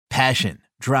Passion,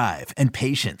 drive, and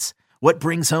patience. What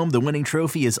brings home the winning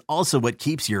trophy is also what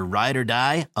keeps your ride or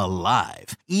die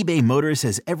alive. eBay Motors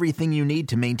has everything you need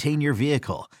to maintain your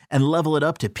vehicle and level it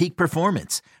up to peak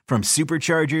performance, from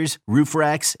superchargers, roof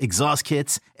racks, exhaust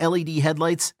kits, LED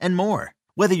headlights, and more.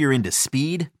 Whether you're into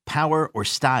speed, power, or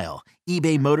style,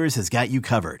 eBay Motors has got you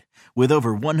covered. With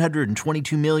over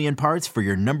 122 million parts for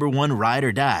your number one ride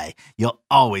or die, you'll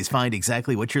always find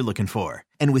exactly what you're looking for.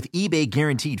 And with eBay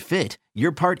Guaranteed Fit,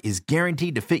 your part is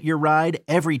guaranteed to fit your ride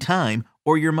every time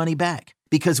or your money back.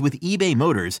 Because with eBay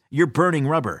Motors, you're burning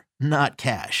rubber, not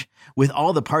cash. With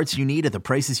all the parts you need at the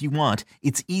prices you want,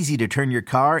 it's easy to turn your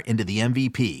car into the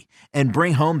MVP and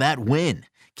bring home that win.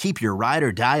 Keep your ride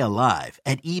or die alive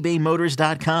at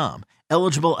ebaymotors.com.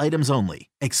 Eligible items only.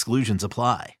 Exclusions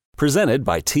apply. Presented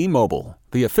by T-Mobile,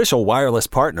 the official wireless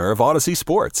partner of Odyssey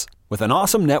Sports. With an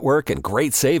awesome network and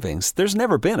great savings, there's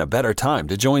never been a better time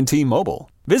to join T-Mobile.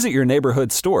 Visit your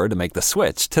neighborhood store to make the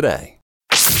switch today.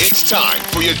 It's time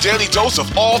for your daily dose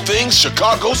of all things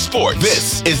Chicago sports.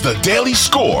 This is the Daily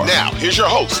Score. Now, here's your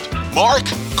host, Mark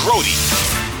Grote.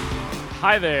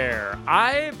 Hi there.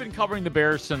 I've been covering the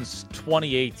Bears since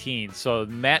 2018. So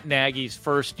Matt Nagy's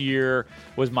first year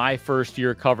was my first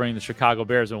year covering the Chicago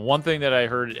Bears. And one thing that I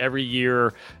heard every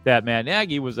year that Matt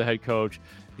Nagy was the head coach,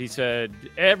 he said,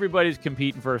 everybody's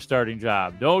competing for a starting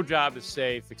job. No job is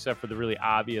safe except for the really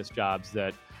obvious jobs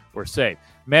that were safe.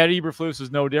 Matt Eberflus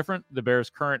is no different. The Bears'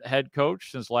 current head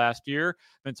coach since last year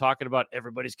been talking about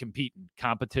everybody's competing,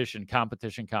 competition.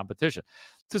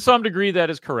 To some degree, that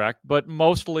is correct, but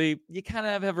mostly you kind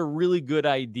of have a really good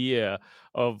idea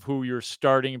of who your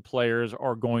starting players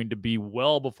are going to be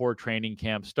well before training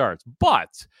camp starts.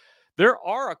 But there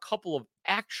are a couple of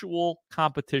actual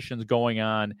competitions going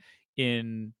on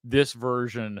in this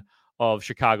version of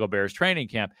Chicago Bears training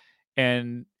camp,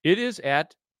 and it is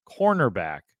at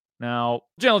cornerback. Now,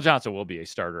 Jalen Johnson will be a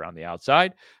starter on the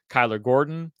outside. Kyler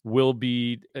Gordon will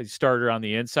be a starter on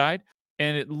the inside.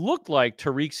 And it looked like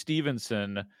Tariq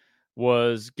Stevenson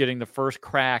was getting the first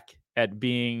crack at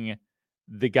being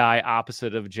the guy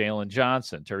opposite of Jalen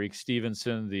Johnson. Tariq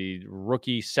Stevenson, the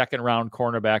rookie second-round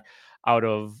cornerback out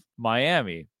of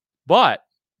Miami. But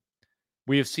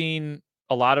we have seen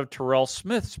a lot of Terrell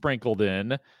Smith sprinkled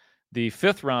in, the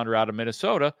fifth-rounder out of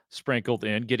Minnesota sprinkled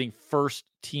in, getting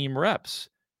first-team reps.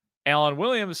 Alan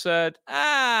Williams said,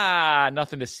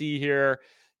 nothing to see here.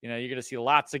 You know, you're going to see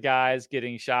lots of guys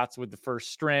getting shots with the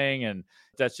first string, and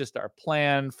that's just our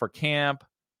plan for camp.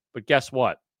 But guess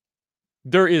what?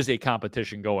 There is a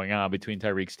competition going on between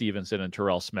Tariq Stevenson and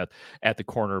Terrell Smith at the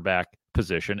cornerback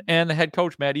position. And the head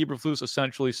coach, Matt Eberflus,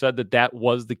 essentially said that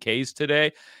was the case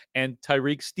today. And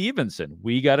Tariq Stevenson,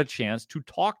 we got a chance to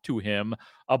talk to him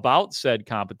about said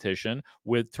competition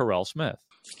with Terrell Smith.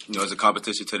 You know, it's a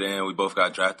competition to the end. We both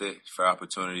got drafted. Fair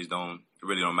opportunities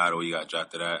really don't matter where you got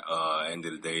drafted at. End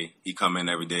of the day, he come in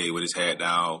every day with his head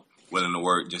down, willing to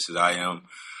work just as I am.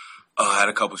 I had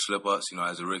a couple slip-ups,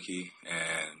 as a rookie,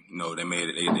 and, they made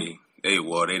it. They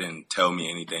didn't tell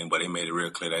me anything, but they made it real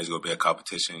clear that it's going to be a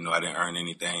competition. I didn't earn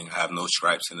anything. I have no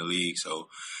stripes in the league. So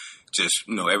just,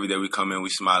 every day we come in, we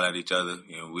smile at each other.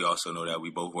 We also know that we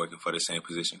both working for the same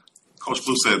position. Coach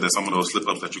Blue said that some of those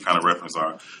slip-ups that you kind of referenced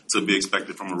are to be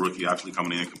expected from a rookie actually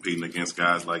coming in and competing against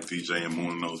guys like DJ and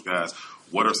Moon and those guys.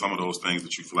 What are some of those things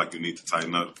that you feel like you need to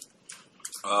tighten up?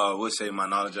 I would say my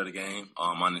knowledge of the game,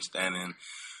 understanding,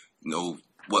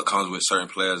 what comes with certain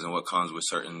players and what comes with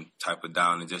certain type of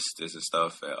down and justice and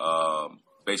stuff.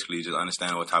 Basically, just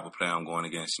understanding what type of player I'm going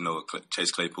against.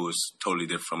 Chase Claypool is totally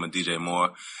different from a DJ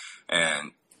Moore, and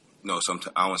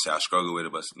sometimes I won't say I struggle with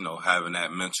it, but having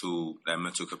that mental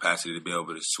capacity to be able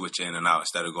to switch in and out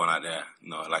instead of going out there,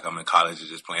 like I'm in college and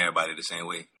just playing everybody the same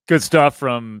way. Good stuff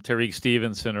from Tariq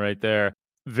Stevenson right there.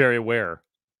 Very aware.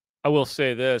 I will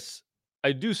say this: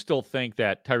 I do still think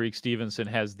that Tariq Stevenson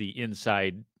has the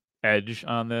inside edge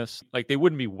on this. Like, they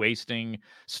wouldn't be wasting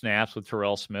snaps with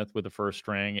Terrell Smith with the first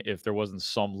string if there wasn't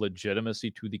some legitimacy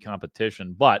to the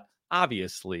competition. But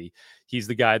obviously, he's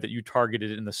the guy that you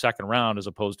targeted in the second round as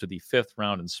opposed to the fifth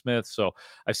round in Smith. So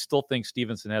I still think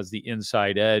Stevenson has the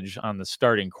inside edge on the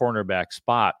starting cornerback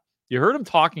spot. You heard him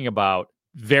talking about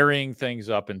varying things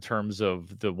up in terms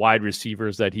of the wide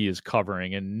receivers that he is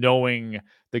covering and knowing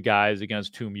the guys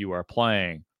against whom you are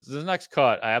playing. The next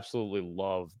cut I absolutely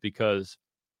love because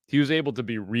he was able to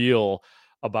be real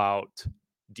about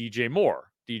DJ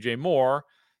Moore. DJ Moore,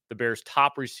 the Bears'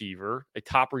 top receiver, a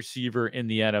top receiver in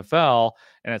the NFL,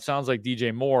 and it sounds like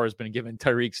DJ Moore has been giving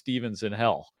Tariq Stevenson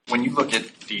hell. When you look at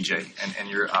DJ and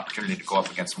your opportunity to go up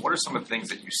against him, what are some of the things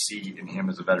that you see in him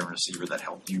as a veteran receiver that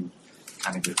help you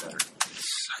kind of get better?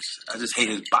 I just hate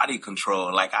his body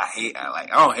control. Like I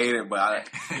don't hate it, but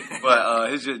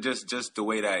it's just the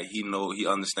way that he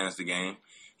understands the game.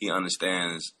 He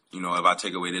understands, if I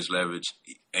take away this leverage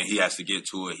and he has to get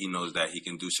to it, he knows that he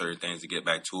can do certain things to get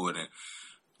back to it. And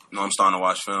I'm starting to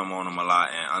watch film on him a lot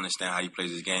and understand how he plays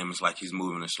his game. It's like he's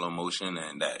moving in slow motion,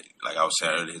 and that, like I was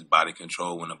saying earlier, his body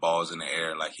control when the ball's in the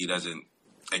air, like he doesn't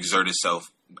exert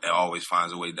himself and always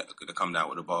finds a way to come down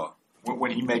with the ball.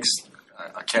 When he makes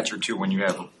a catch or two, when you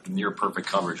have near perfect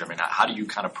coverage, I mean, how do you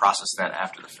kind of process that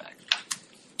after the fact?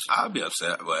 I'll be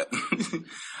upset, but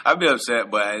at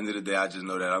the end of the day, I just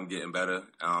know that I'm getting better.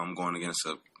 I'm going against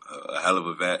a hell of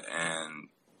a vet, and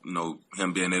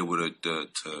him being able to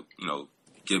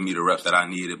give me the reps that I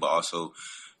needed, but also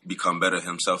become better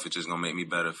himself. It's just gonna make me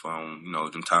better from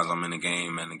them times I'm in the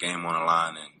game and the game on the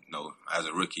line, and as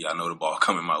a rookie, I know the ball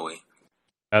coming my way.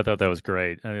 I thought that was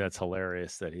great. I mean, that's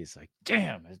hilarious that he's like,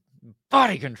 damn,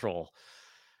 body control.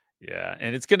 Yeah,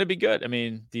 and it's going to be good. I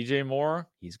mean, DJ Moore,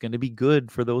 he's going to be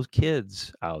good for those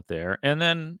kids out there. And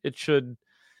then it should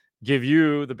give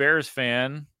you, the Bears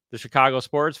fan, the Chicago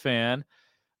sports fan,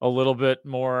 a little bit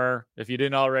more, if you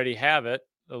didn't already have it,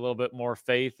 a little bit more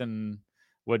faith in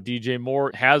what DJ Moore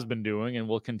has been doing and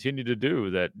will continue to do,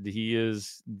 that he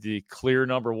is the clear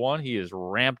number one. He has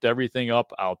ramped everything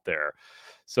up out there.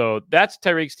 So that's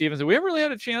Tyrique Stevenson. We haven't really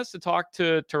had a chance to talk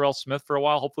to Terrell Smith for a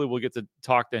while. Hopefully we'll get to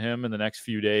talk to him in the next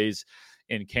few days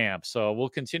in camp. So we'll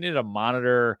continue to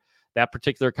monitor that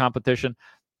particular competition.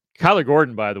 Kyler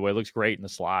Gordon, by the way, looks great in the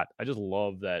slot. I just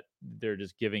love that they're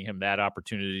just giving him that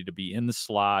opportunity to be in the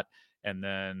slot and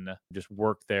then just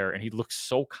work there. And he looks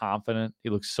so confident. I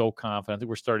think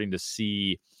we're starting to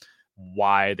see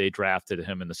why they drafted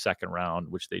him in the second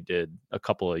round, which they did a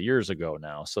couple of years ago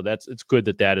now. So it's good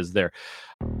that is there.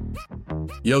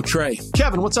 Yo, Trey.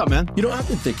 Kevin, what's up, man? I've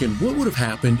been thinking, what would have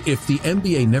happened if the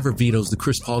NBA never vetoes the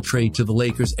Chris Paul trade to the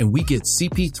Lakers and we get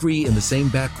CP3 in the same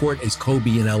backcourt as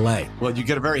Kobe in LA? Well, you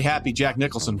get a very happy Jack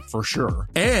Nicholson for sure.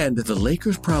 And the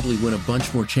Lakers probably win a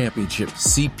bunch more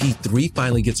championships. CP3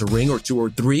 finally gets a ring or two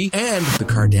or three, and the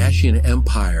Kardashian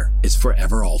empire is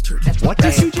forever altered. What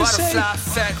did you just say?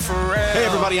 Hey,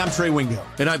 everybody, I'm Trey Wingo.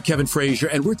 And I'm Kevin Frazier,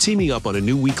 and we're teaming up on a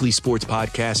new weekly sports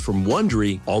podcast from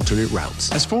Wondery, Alternate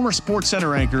Routes. As former Sports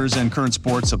Center anchors and current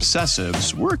sports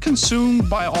obsessives, we're consumed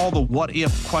by all the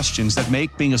what-if questions that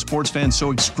make being a sports fan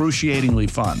so excruciatingly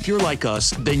fun. If you're like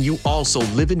us, then you also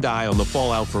live and die on the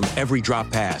fallout from every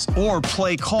drop pass. Or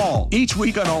play call. Each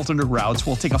week on Alternate Routes,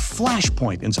 we'll take a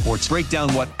flashpoint in sports, break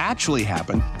down what actually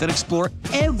happened, then explore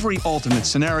every alternate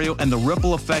scenario and the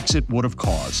ripple effects it would have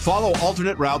caused. Follow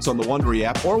Alternate Routes on the Wondery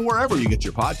app or wherever you get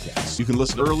your podcasts. You can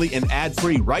listen early and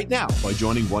ad-free right now by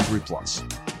joining Wondery Plus.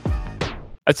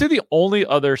 I'd say the only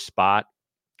other spot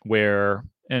where,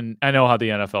 and I know how the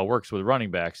NFL works with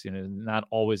running backs, not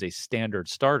always a standard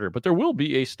starter, but there will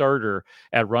be a starter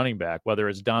at running back, whether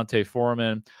it's Dante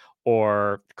Foreman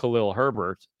or Khalil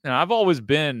Herbert. And I've always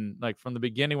been, like, from the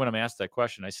beginning when I'm asked that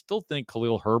question, I still think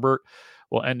Khalil Herbert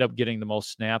will end up getting the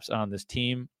most snaps on this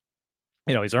team.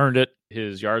 He's earned it.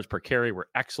 His yards per carry were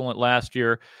excellent last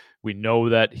year. We know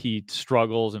that he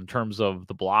struggles in terms of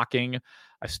the blocking.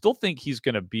 I still think he's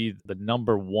going to be the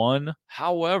number one.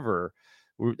 However,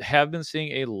 we have been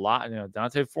seeing a lot.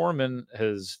 Dante Foreman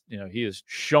he is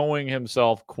showing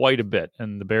himself quite a bit,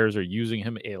 and the Bears are using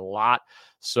him a lot.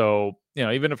 So,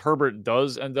 even if Herbert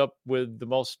does end up with the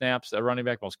most snaps at running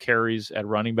back, most carries at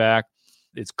running back,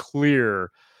 it's clear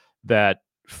that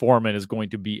Foreman is going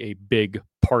to be a big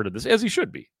part of this, as he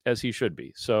should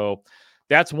be. So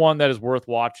that's one that is worth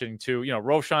watching too.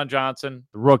 Roschon Johnson,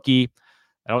 the rookie,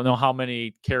 I don't know how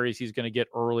many carries he's going to get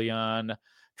early on.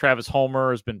 Travis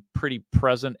Homer has been pretty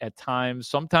present at times,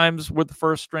 sometimes with the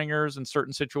first stringers in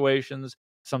certain situations,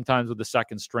 sometimes with the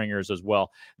second stringers as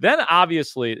well. Then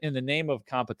obviously, in the name of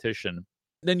competition,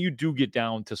 then you do get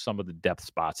down to some of the depth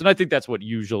spots. And I think that's what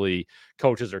usually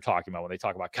coaches are talking about when they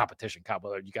talk about competition.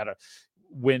 You got to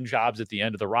win jobs at the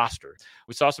end of the roster.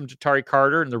 We saw some Ja'Tari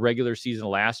Carter in the regular season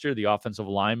last year, the offensive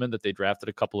lineman that they drafted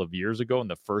a couple of years ago in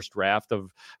the first draft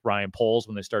of Ryan Poles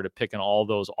when they started picking all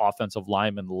those offensive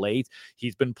linemen late.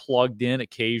 He's been plugged in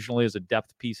occasionally as a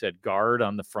depth piece at guard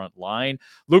on the front line.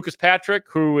 Lucas Patrick,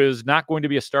 who is not going to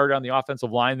be a starter on the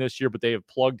offensive line this year, but they have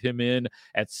plugged him in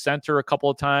at center a couple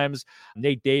of times.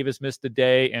 Nate Davis missed the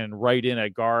day, and right in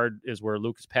at guard is where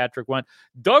Lucas Patrick went.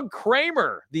 Doug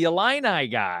Kramer, the Illini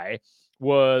guy,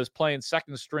 was playing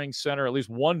second string center at least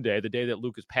one day, the day that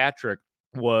Lucas Patrick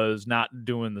was not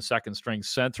doing the second string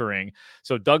centering.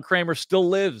 So Doug Kramer still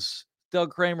lives.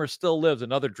 Doug Kramer still lives,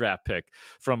 another draft pick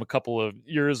from a couple of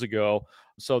years ago.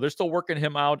 So they're still working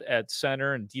him out at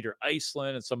center, and Dieter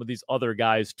Iceland and some of these other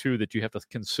guys too that you have to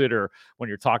consider when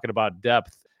you're talking about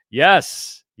depth.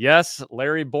 Yes,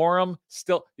 Larry Borum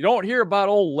still. You don't hear about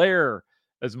old Lair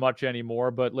as much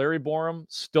anymore, but Larry Borum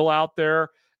still out there.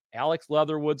 Alex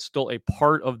Leatherwood still a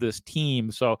part of this team.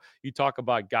 So you talk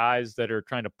about guys that are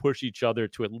trying to push each other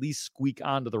to at least squeak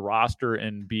onto the roster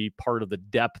and be part of the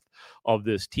depth of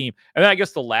this team. And then I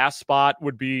guess the last spot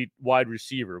would be wide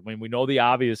receiver. I mean, we know the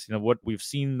obvious, what we've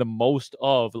seen the most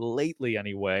of lately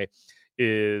anyway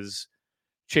is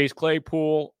Chase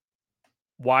Claypool,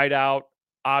 wide out,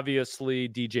 obviously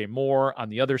DJ Moore on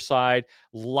the other side,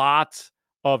 lots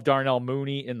of Darnell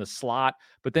Mooney in the slot.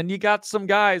 But then you got some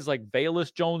guys like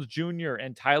Velus Jones Jr.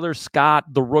 and Tyler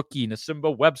Scott, the rookie,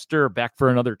 Nasimba Webster back for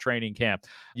another training camp.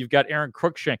 You've got Aaron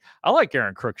Cruikshank. I like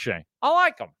Aaron Cruikshank. I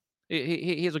like him.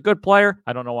 He's a good player.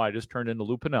 I don't know why I just turned into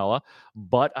Lou Piniella,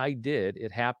 but I did.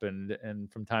 It happened, and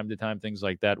from time to time, things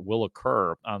like that will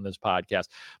occur on this podcast.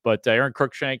 But Aaron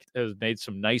Cruikshank has made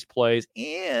some nice plays,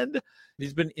 and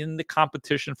he's been in the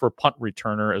competition for punt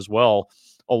returner as well,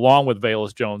 along with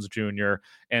Velus Jones Jr.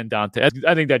 and Dante.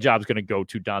 I think that job's going to go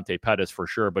to Dante Pettis for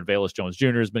sure, but Velus Jones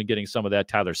Jr. has been getting some of that.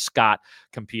 Tyler Scott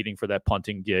competing for that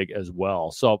punting gig as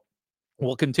well. So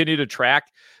we'll continue to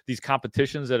track these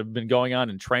competitions that have been going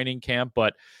on in training camp,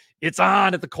 but it's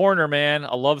on at the corner, man.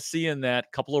 I love seeing that.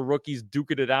 A couple of rookies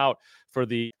duking it out for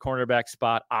the cornerback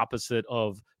spot opposite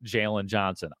of Jalen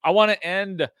Johnson. I want to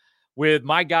end with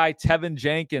my guy, Tevin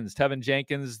Jenkins. Tevin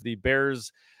Jenkins, the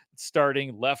Bears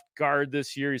starting left guard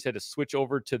this year. He's had to switch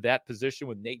over to that position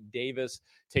with Nate Davis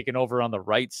taking over on the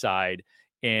right side.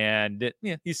 And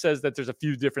he says that there's a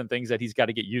few different things that he's got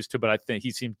to get used to, but I think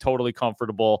he seemed totally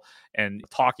comfortable and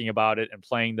talking about it and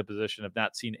playing the position. I've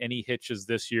not seen any hitches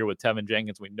this year with Tevin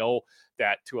Jenkins. We know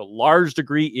that to a large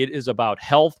degree, it is about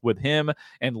health with him.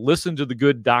 And listen to the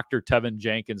good Dr. Tevin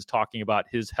Jenkins talking about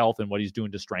his health and what he's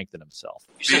doing to strengthen himself.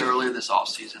 You said earlier this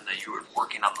offseason that you were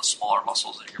working on the smaller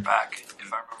muscles in your back,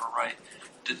 if I remember right.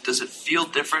 Does it feel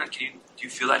different? Do you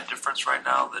feel that difference right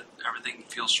now, that everything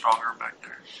feels stronger back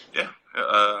there? Yeah.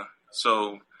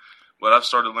 So what I've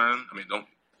started learning, don't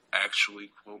actually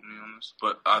quote me on this,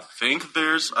 but I think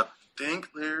there's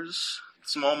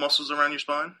small muscles around your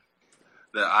spine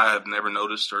that I have never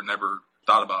noticed or never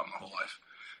thought about my whole life.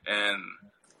 And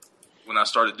when I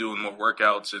started doing more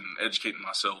workouts and educating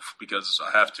myself, because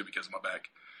I have to because of my back,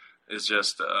 it's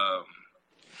just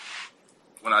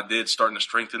when I did starting to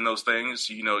strengthen those things,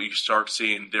 you start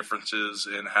seeing differences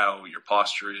in how your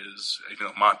posture is.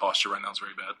 My posture right now is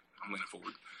very bad. I'm leaning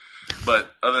forward.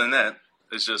 But other than that,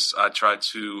 it's just I try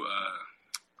to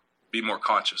be more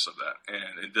conscious of that,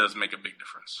 and it does make a big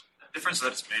difference. The difference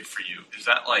that it's made for you, is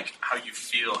that like how you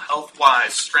feel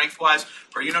health-wise, strength-wise,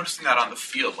 or are you noticing that on the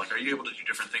field? Like, are you able to do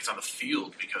different things on the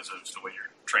field because of the way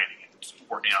you're training and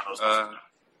working on those muscles?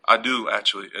 I do,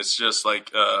 actually. It's just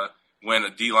like when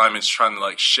a D lineman's trying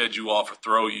to shed you off or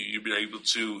throw you, you'll be able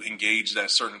to engage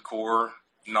that certain core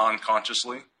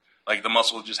non-consciously. Like the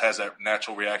muscle just has that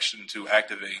natural reaction to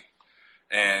activate,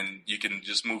 and you can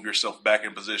just move yourself back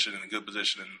in position, in a good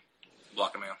position, and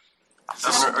block a man.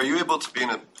 Are you able to be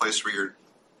in a place where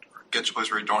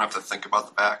you don't have to think about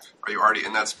the back? Are you already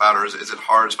in that spot, or is it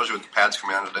hard, especially with the pads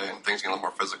coming out today and things getting a little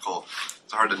more physical?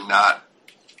 It's hard to not,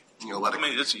 let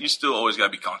it. You still always got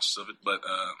to be conscious of it, but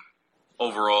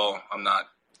overall, I'm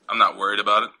not worried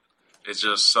about it. It's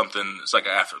just something. It's like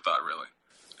an afterthought, really.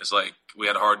 It's like we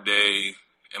had a hard day.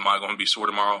 Am I going to be sore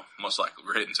tomorrow? Most likely.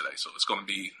 We're hitting today, so it's going to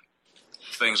be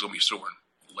things going to be sore.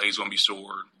 Legs going to be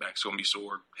sore. Back's going to be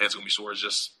sore. Head's going to be sore.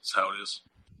 It's how it is.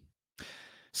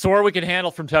 Sore we can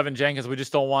handle from Tevin Jenkins. We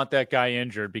just don't want that guy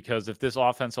injured, because if this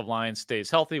offensive line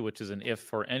stays healthy, which is an if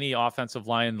for any offensive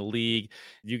line in the league,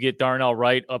 you get Darnell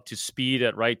Wright up to speed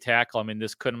at right tackle. I'm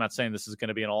not saying this is going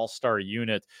to be an all-star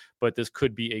unit, but this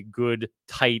could be a good,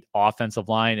 tight offensive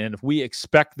line. And if we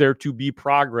expect there to be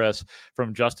progress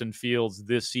from Justin Fields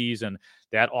this season,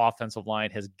 that offensive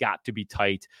line has got to be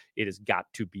tight. It has got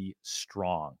to be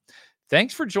strong.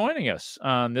 Thanks for joining us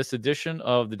on this edition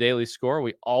of the Daily Score.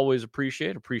 We always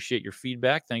appreciate your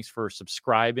feedback. Thanks for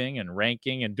subscribing and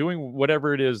ranking and doing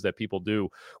whatever it is that people do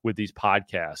with these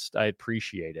podcasts. I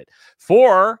appreciate it.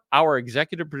 For our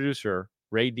executive producer,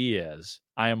 Ray Diaz,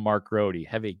 I am Mark Grote.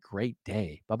 Have a great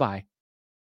day. Bye-bye.